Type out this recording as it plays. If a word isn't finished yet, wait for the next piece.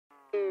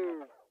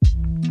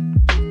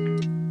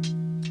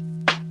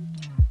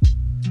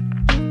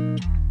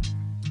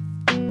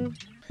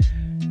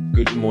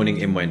morning,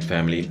 M1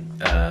 family.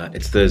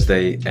 It's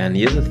Thursday, and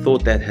here's a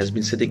thought that has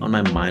been sitting on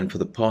my mind for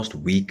the past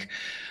week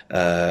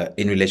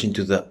in relation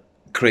to the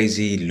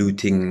crazy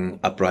looting,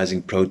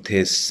 uprising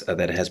protests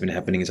that has been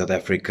happening in South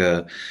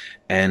Africa,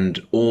 and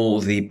all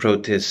the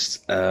protests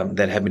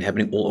that have been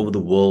happening all over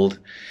the world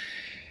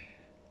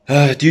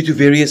due to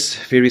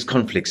various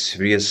conflicts,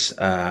 various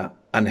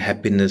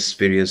unhappiness,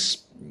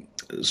 various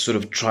sort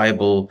of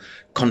tribal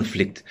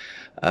conflict,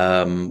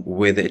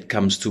 whether it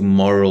comes to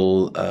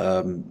moral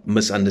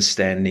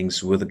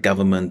misunderstandings with the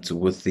government,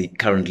 with the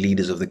current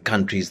leaders of the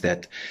countries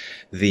that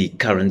the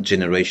current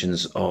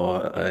generations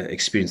are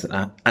experiencing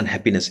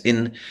unhappiness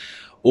in,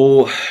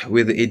 or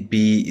whether it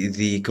be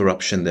the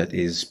corruption that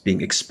is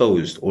being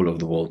exposed all over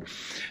the world.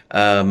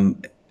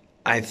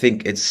 I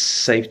think it's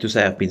safe to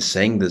say, I've been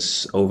saying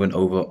this over and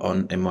over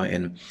on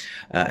MIN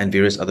and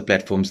various other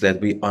platforms,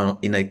 that we are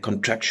in a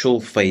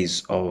contractual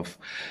phase of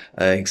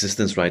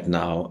existence right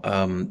now,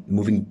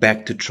 moving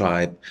back to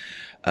tribe.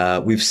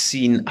 We've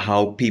seen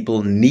how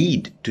people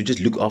need to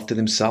just look after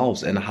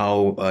themselves, and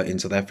how in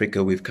South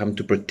Africa we've come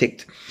to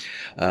protect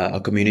our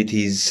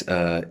communities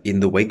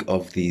in the wake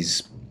of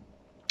these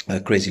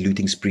crazy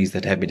looting sprees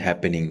that have been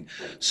happening.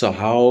 So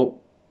how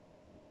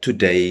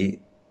today,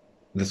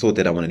 the thought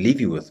that I want to leave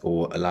you with,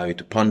 or allow you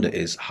to ponder,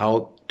 is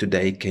how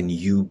today can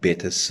you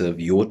better serve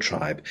your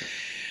tribe,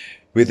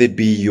 whether it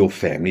be your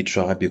family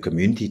tribe, your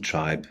community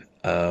tribe,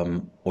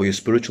 or your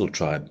spiritual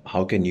tribe.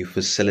 How can you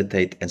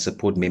facilitate and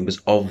support members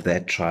of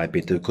that tribe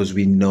better? Because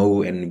we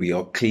know, and we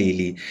are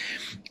clearly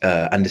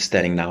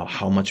understanding now,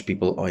 how much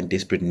people are in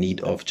desperate need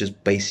of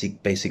just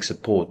basic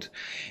support.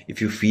 If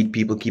you feed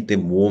people, keep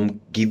them warm,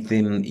 give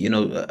them,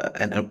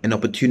 an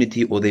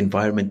opportunity or the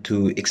environment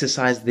to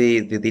exercise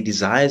their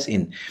desires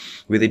in,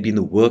 whether it be in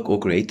the work or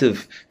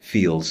creative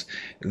fields,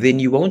 then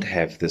you won't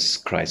have this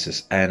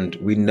crisis. And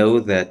we know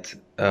that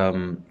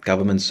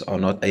governments are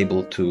not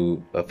able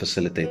to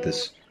facilitate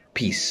this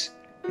peace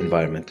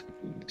environment.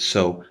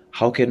 So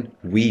how can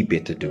we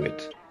better do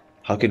it?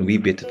 How can we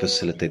better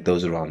facilitate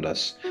those around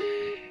us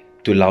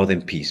to allow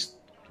them peace,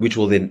 which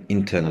will then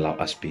in turn allow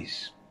us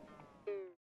peace?